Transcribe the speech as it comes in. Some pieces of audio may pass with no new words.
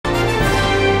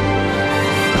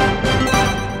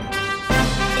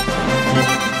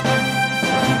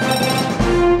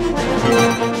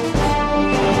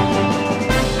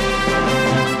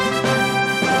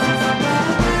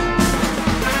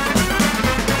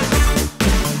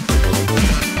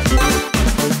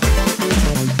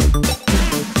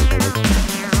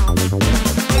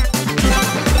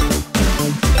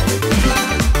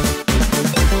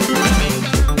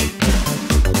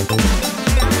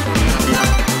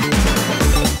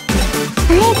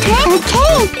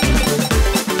Okay.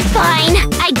 Fine.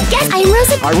 I guess I'm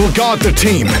Rosa. I will guard the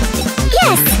team.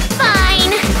 Yes,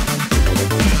 fine.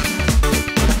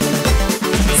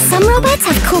 Some robots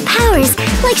have cool powers,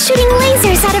 like shooting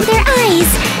lasers out of their eyes.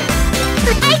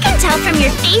 But I can tell from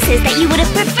your faces that you would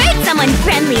have preferred someone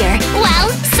friendlier. Well,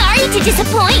 sorry to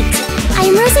disappoint.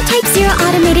 I'm Rosa Type 0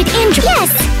 Automated Android.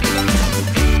 Yes!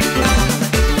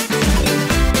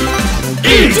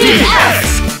 EDF!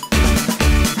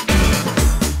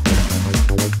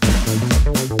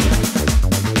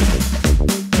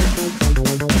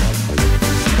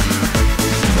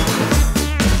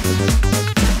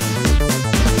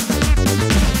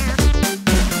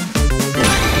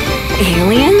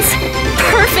 Aliens?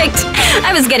 Perfect!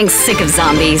 I was getting sick of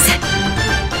zombies.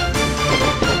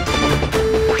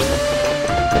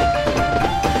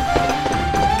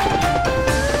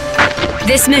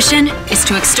 This mission is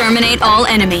to exterminate all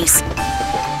enemies.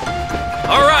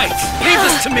 All right, leave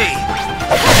this to me.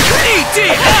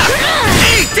 EDF!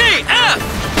 EDF!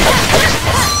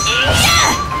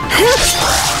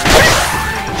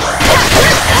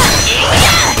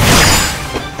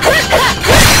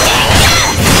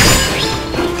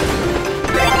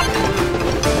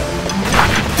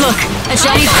 Look, a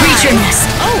giant creature nest.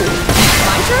 Oh,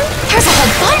 my turn? There's a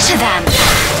whole bunch of them.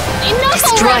 Enough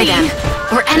Destroy already. them,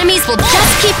 or enemies will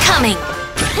just keep coming.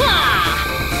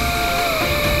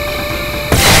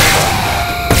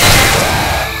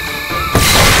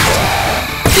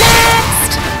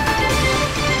 Next!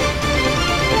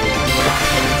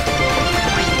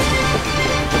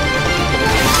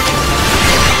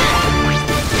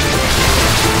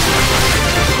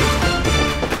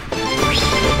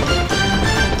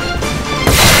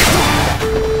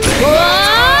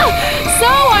 So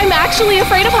I'm actually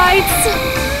afraid of heights.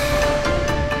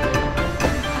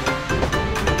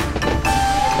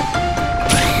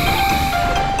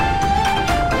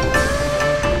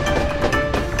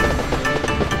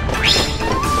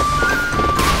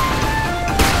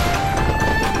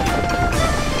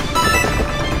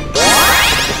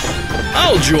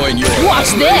 I'll join your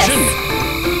Watch this. operation.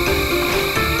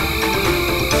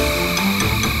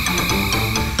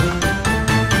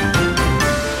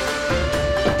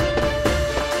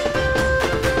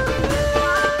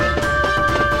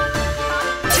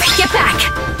 Get back!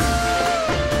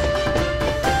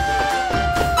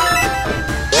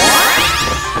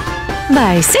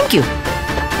 Bye, thank you.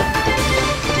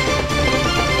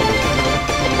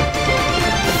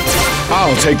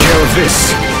 I'll take care of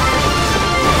this.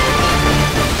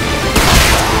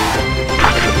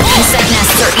 Insect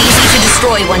nests are easy to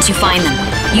destroy once you find them.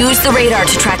 Use the radar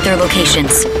to track their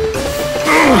locations.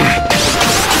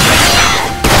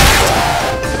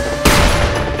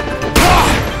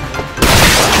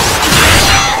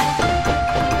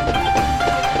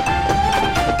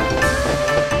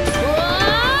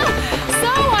 So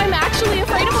I'm actually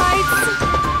afraid of heights.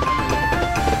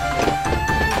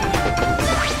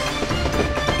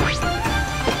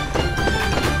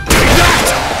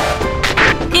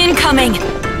 Incoming!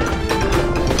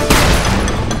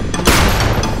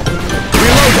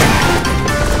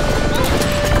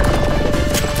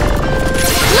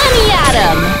 Let me at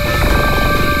him.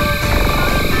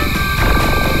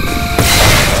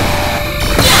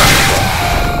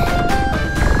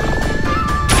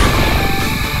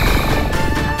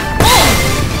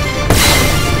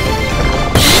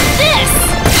 Eat this!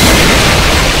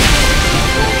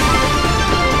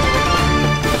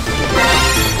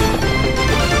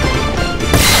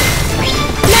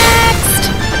 Next!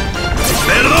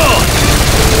 Perro!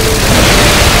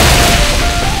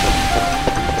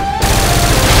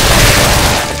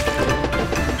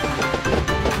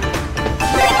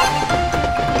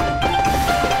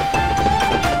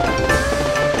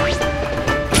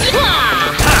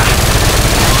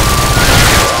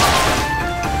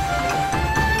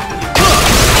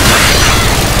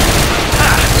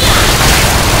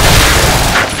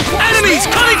 Enemies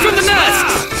coming from the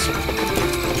nests!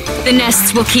 The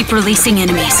nests will keep releasing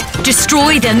enemies.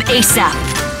 Destroy them ASAP.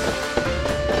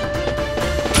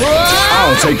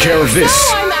 I'll take care of this.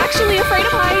 So I'm actually afraid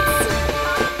of heights.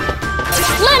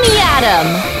 Let me at him.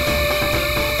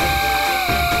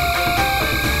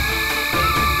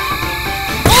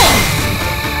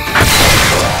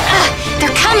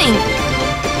 They're coming!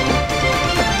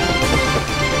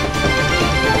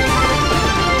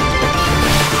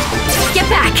 Get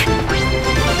back!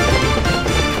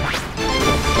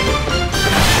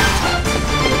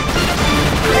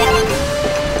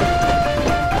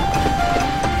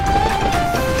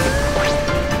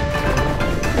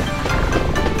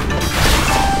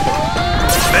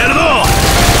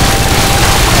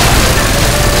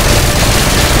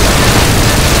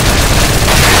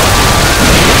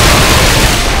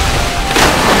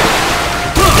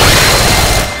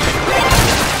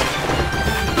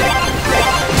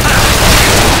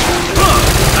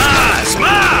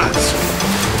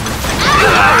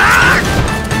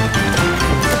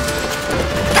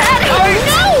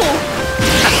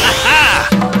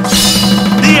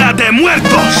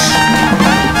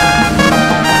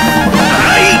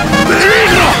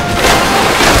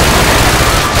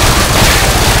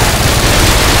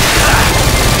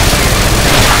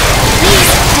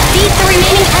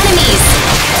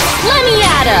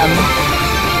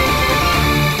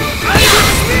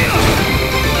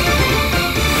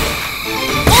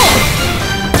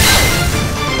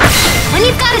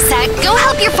 Go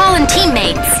help your fallen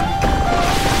teammates.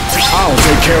 I'll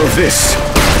take care of this.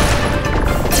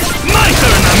 My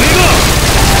turn, amigo!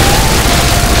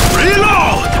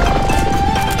 Reload!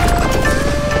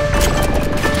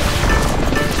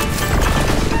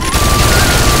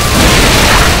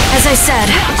 As I said,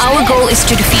 our goal is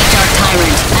to defeat Dark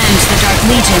Tyrant and the Dark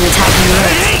Legion attacking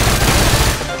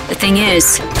Earth. The thing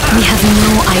is, we have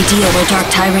no idea where Dark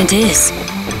Tyrant is.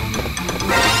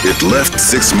 It left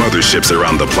 6 motherships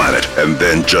around the planet and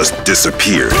then just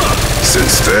disappeared.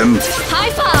 Since then, High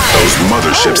five! those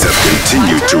motherships have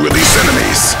continued to release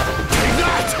enemies.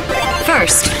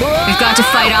 First, we've got to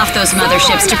fight off those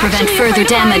motherships to prevent further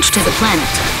damage to the planet.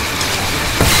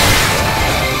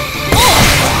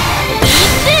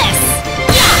 Eat this!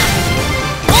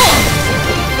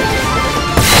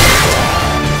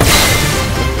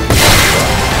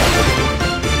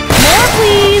 More,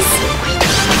 please!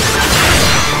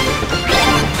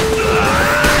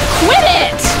 Quit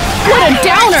it! What a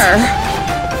downer!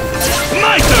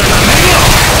 My turn, amigo!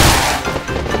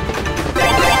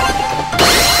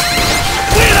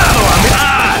 Cuidado, amigo!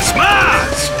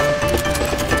 Más!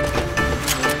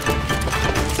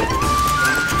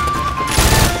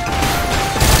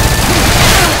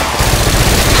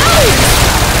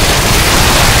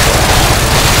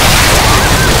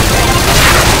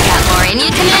 Got more in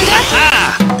you, Commander?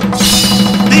 ¡Ah!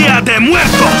 ¡Día de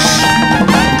Muertos!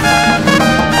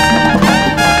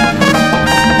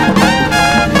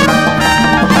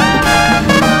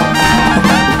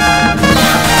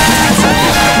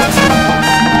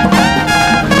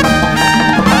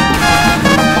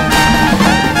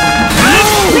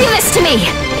 Leave this to me!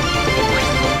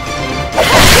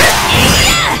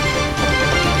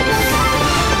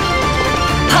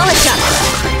 Polish up!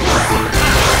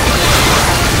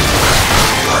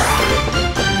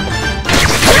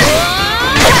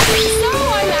 So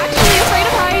I'm actually afraid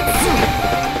of heights.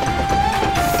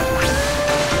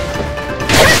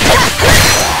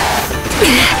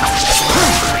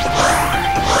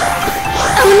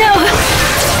 Oh no!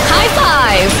 High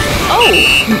five!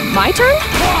 Oh, my turn?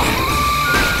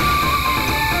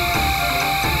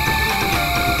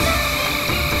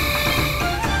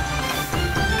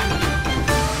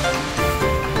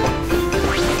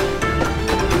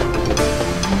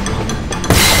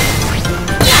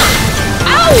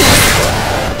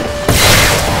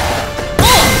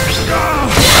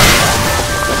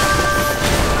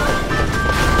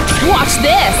 Watch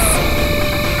this!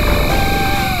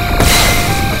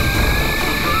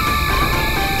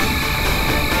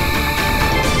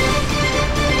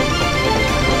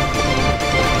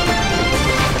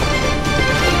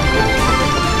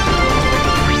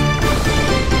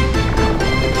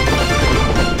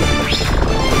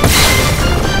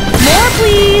 More,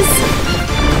 please!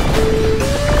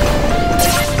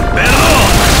 ¡Perdón!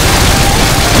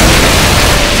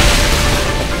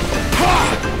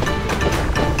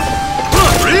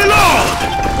 ¡Reload!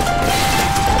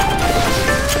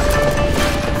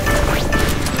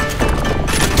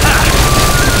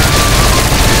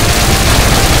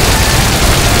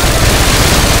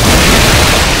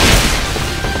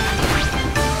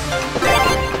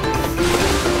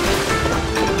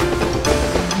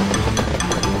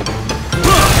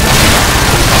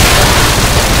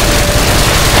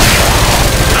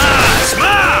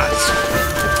 Más!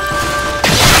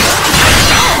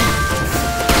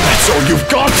 That's all you've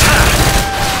got?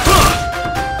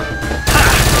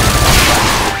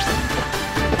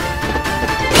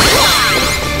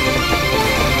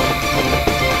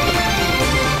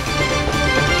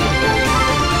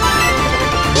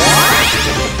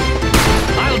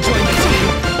 I'll join the team.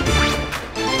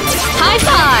 High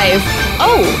five!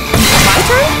 Oh, my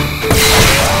turn?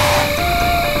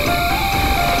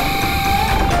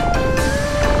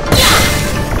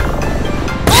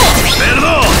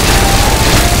 ¡Perdón!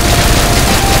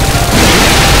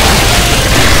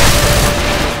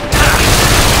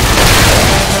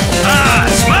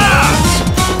 ¡Más!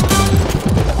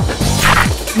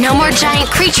 No more giant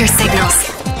creature signals.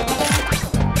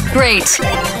 Great.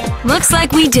 Looks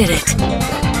like we did it.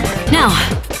 Now,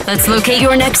 let's locate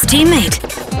your next teammate.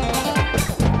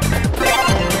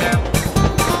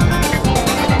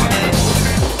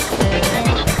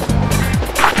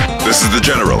 This is the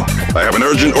General. I have an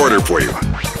urgent order for you.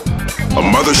 A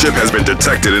mothership has been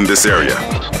detected in this area.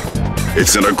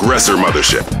 It's an aggressor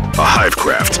mothership, a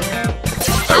hivecraft.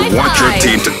 I want your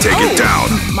team to take it down.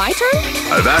 My turn?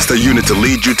 I've asked a unit to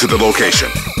lead you to the location.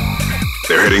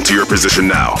 They're heading to your position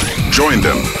now. Join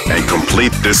them and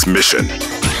complete this mission.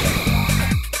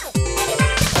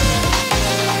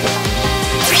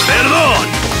 ¡Perdón!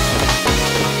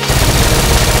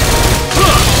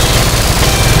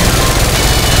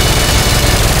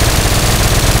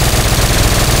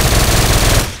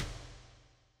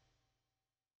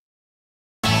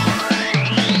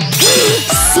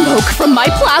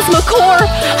 plasma core!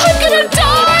 I'm gonna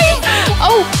die!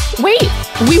 Oh, wait,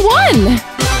 we won!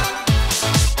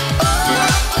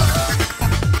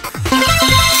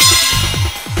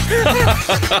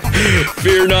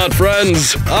 Fear not,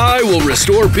 friends. I will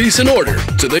restore peace and order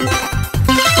to the...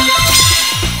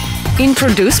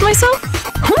 Introduce myself?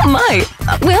 Oh my!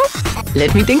 Well,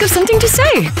 let me think of something to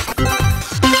say.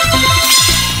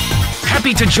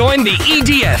 Happy to join the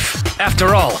EDF.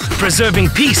 After all, preserving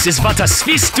peace is what a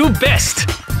Swiss do best.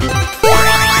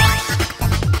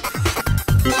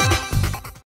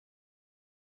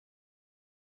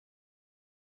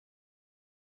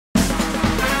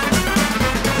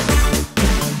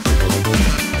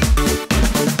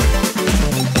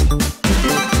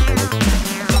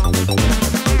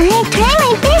 I try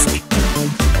my best.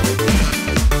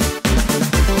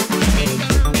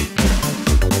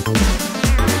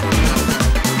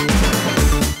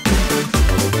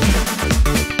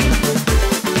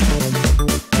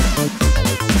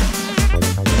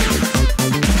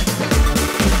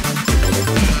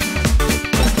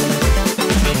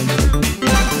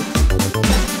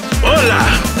 Hola!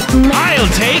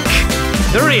 I'll take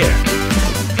the rear.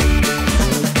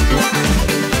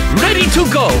 Ready to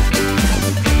go.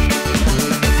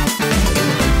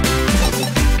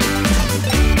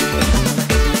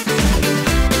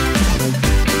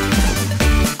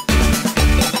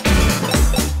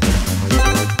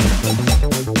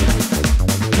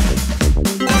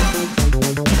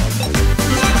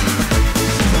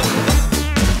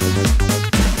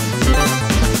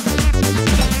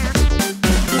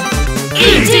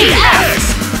 EDF!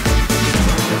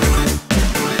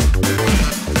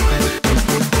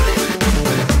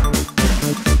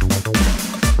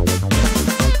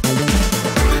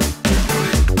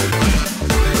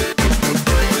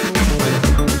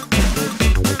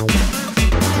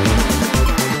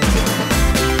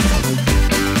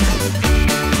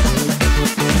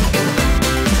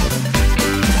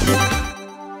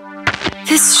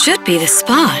 This should be the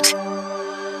spot.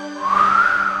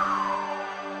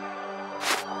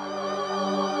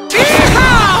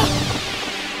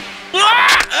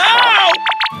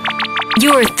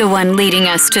 You're the one leading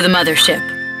us to the mothership,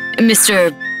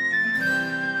 Mr.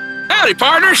 Howdy,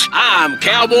 partners. I'm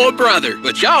Cowboy Brother,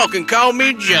 but y'all can call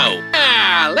me Joe.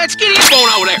 Let's get him on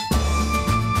over there.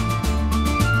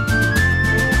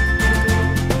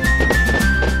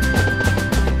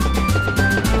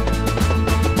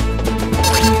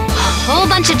 A whole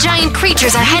bunch of giant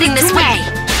creatures are heading this way.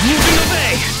 Moving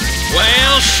away.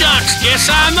 Well, shucks, guess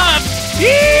I'm up.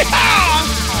 Yeehaw!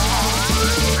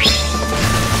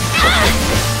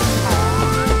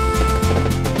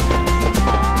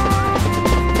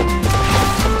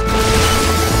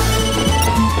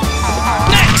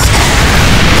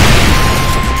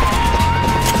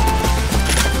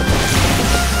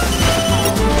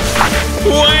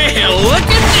 Well, look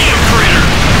at this critter!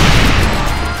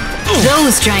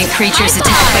 Those giant creatures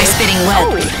attack by spitting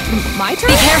web. My turn?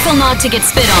 Be careful not to get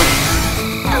spit on.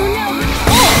 Oh no.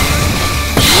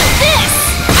 Eat this!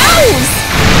 Ows!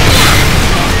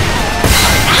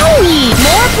 Owie!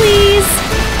 More, please!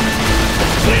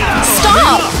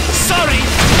 Stop! Sorry.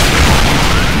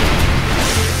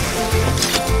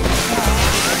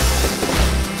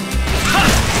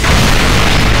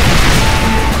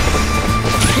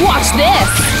 Watch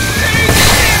this!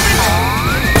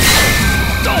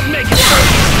 Don't make it so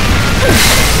easy.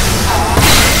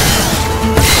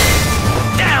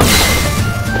 Down.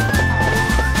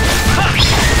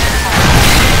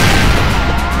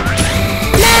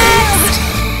 Next!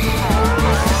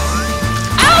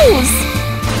 Ows!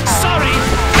 Sorry.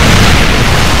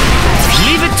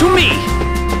 Leave it to me.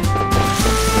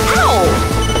 Ow!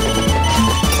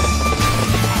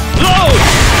 Load.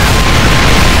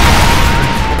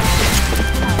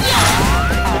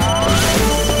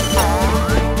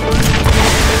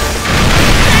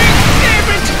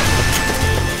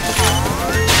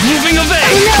 Moving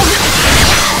away!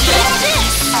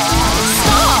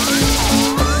 Stop!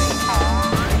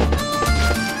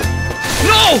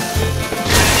 No!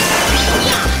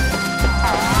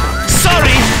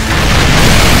 Sorry!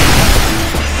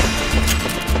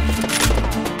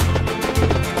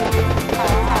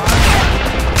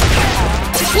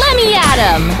 Let me at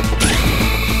him!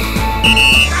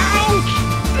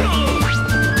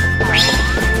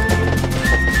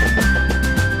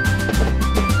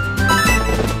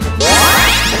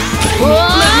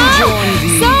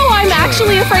 So I'm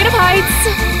actually afraid of heights.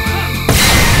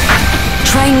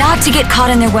 Try not to get caught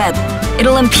in their web.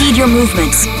 It'll impede your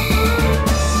movements.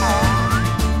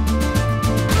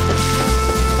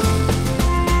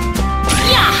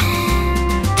 Yeah!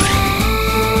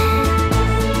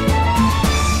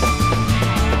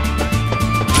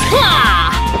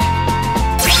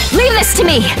 this to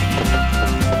me!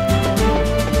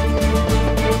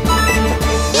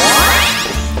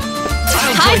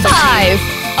 High five!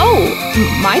 Oh,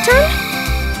 my turn?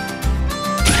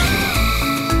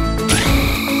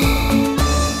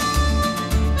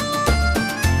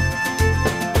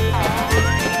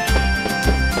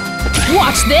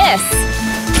 Watch this!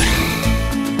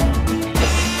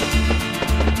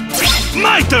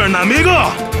 My turn,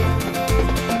 amigo!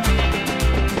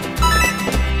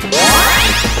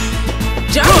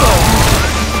 Jungle!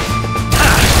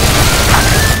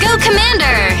 Go,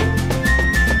 Commander!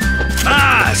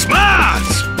 Mas!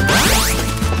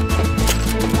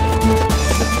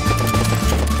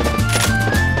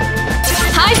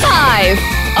 High five!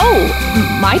 Oh,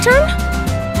 my turn?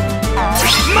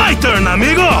 My turn,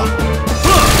 amigo!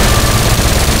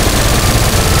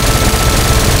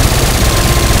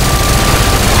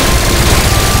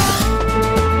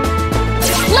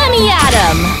 Let me at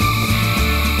him!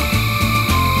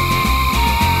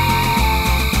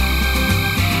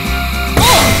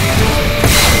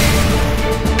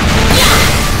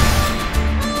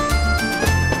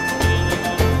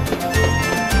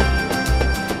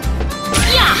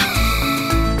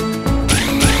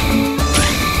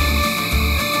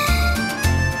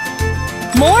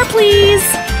 More, please!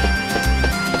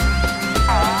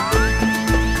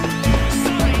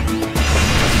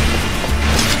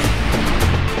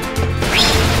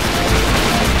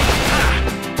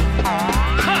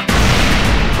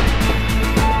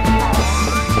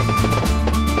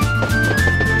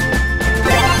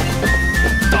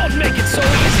 Don't make it so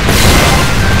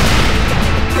easy!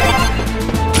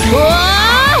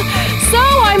 Whoa! So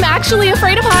I'm actually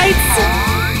afraid of heights!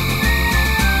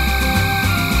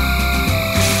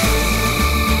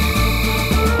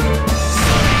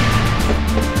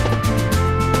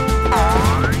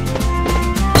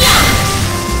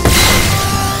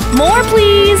 More,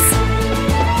 please!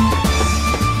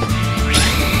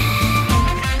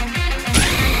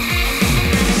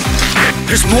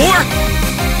 There's more?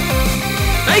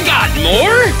 They got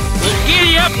more? Well,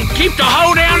 giddy up and keep the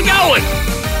hoedown going!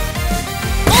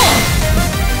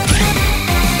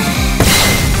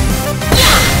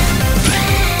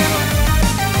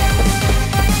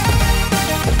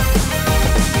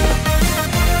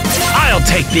 I'll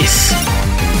take this!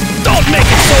 Don't make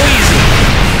it so easy!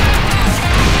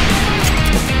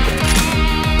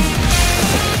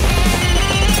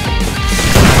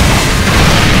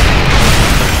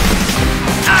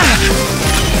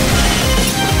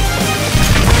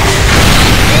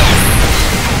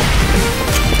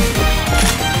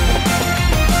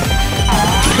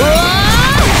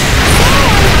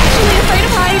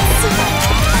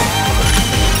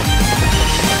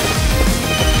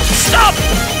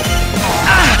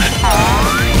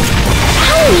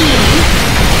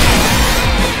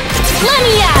 Let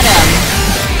me at him!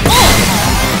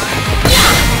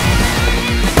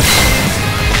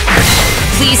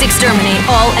 Please exterminate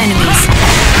all enemies.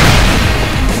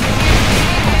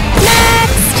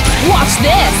 Next! Watch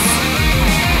this!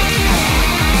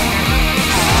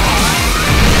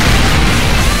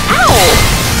 Ow!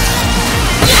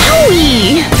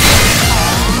 Owie!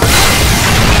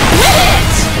 With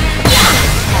it!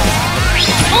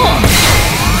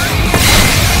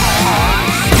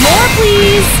 More,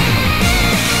 please!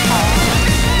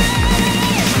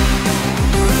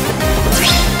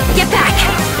 Get back!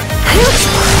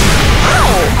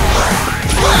 Ow!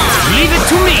 Leave it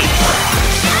to me!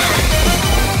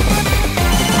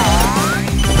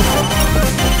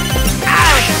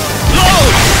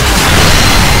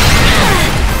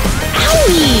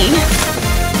 Owie!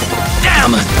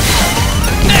 Damn!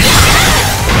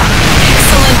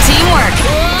 Excellent teamwork!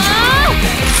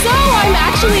 So I'm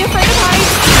actually afraid of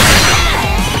heights.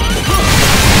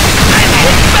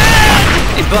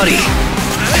 Hey, buddy.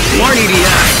 You aren't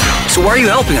EDF, so why are you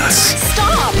helping us?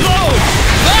 Stop! Oh,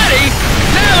 buddy!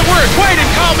 Now that we're acquainted,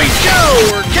 call me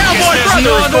Joe or Cowboy There's Brother.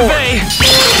 no other for- way.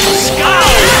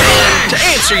 To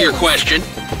answer your question,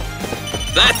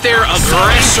 that there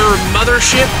aggressor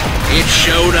mothership, it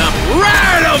showed up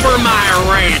right over my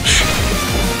ranch.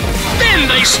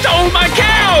 Then they stole my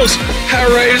cows. I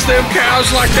raised them cows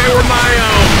like they were my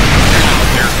own. Now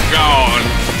they're gone.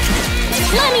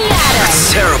 Let me at him!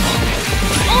 It's terrible.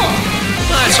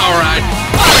 That's all right.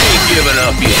 I ain't giving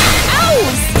up yet.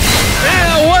 Ows!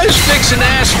 Well, I was fixing to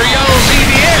ask for y'all's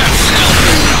EDFs help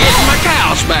in getting my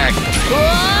cows back.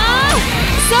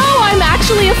 So I'm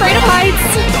actually afraid of heights.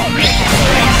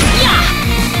 Yeah!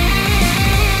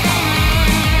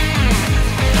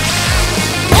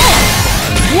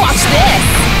 Watch this!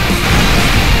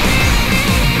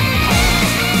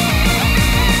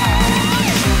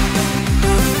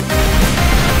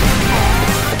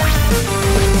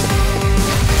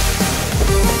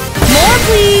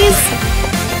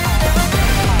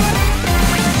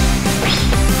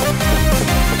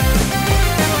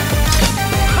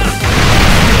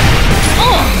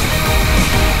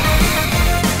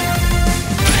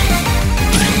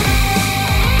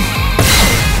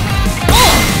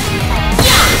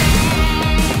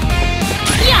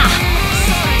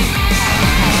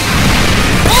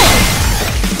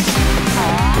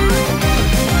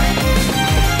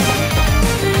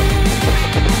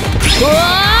 So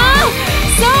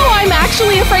I'm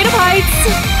actually afraid of heights.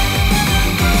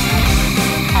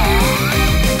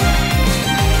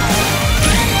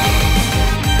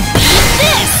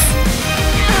 This!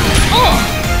 Oh!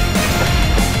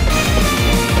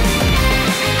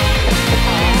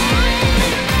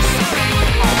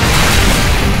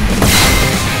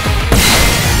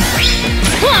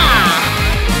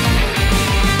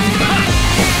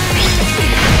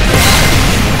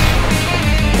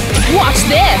 Watch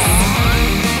this!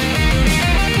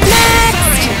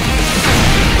 Next!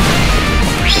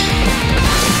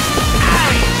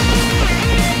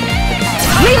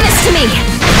 Leave this to me!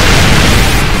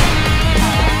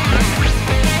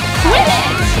 Quit it!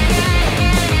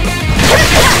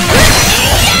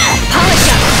 Polish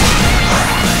up!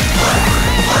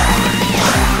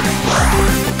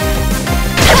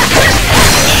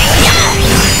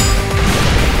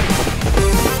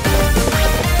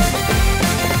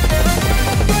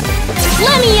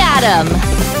 Let me at him!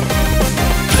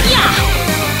 Yeah!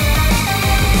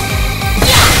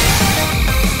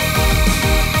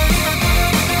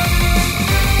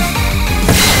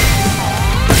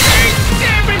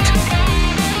 Damn it!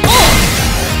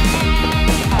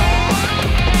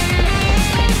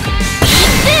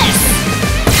 Eat this!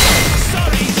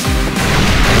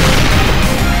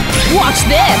 Watch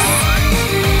this!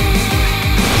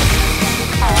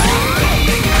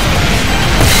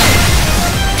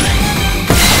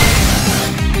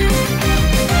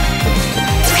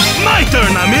 My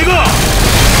turn, amigo!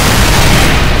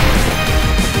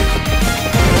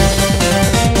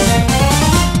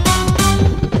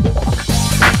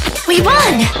 We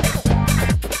won!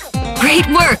 Great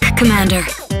work, Commander.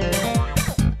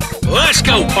 Let's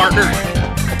go, partner.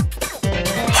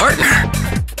 Partner?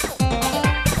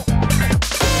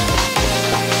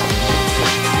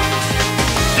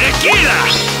 Tequila!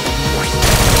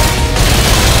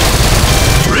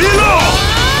 Reload!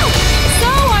 So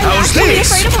I'm How's actually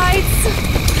this? afraid of heights.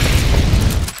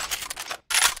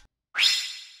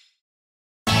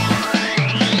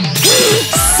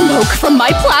 Smoke from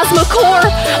my plasma core!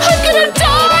 I'm gonna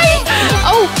die!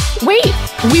 Oh, wait,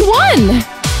 we won!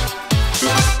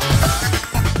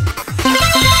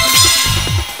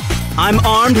 I'm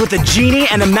armed with a genie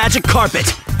and a magic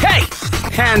carpet. Hey!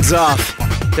 Hands off.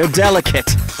 They're delicate.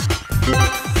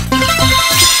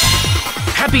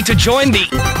 Happy to join the...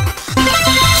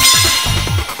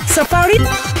 Safari?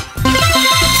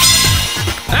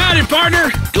 Howdy,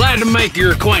 partner. Glad to make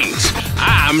your acquaintance.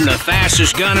 I'm the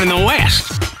fastest gun in the West.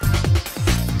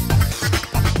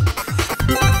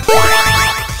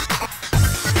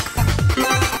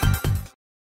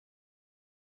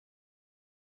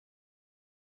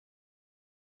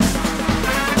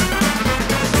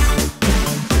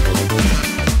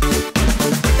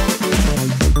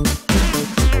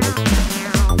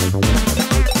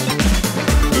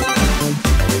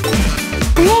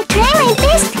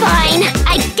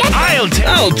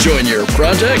 I'll join your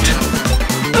project.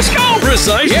 Let's go!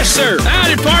 Precise. Yes, sir.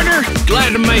 Howdy, partner.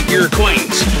 Glad to make your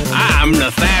acquaintance. I'm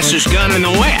the fastest gun in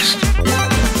the West.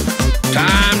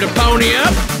 Time to pony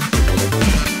up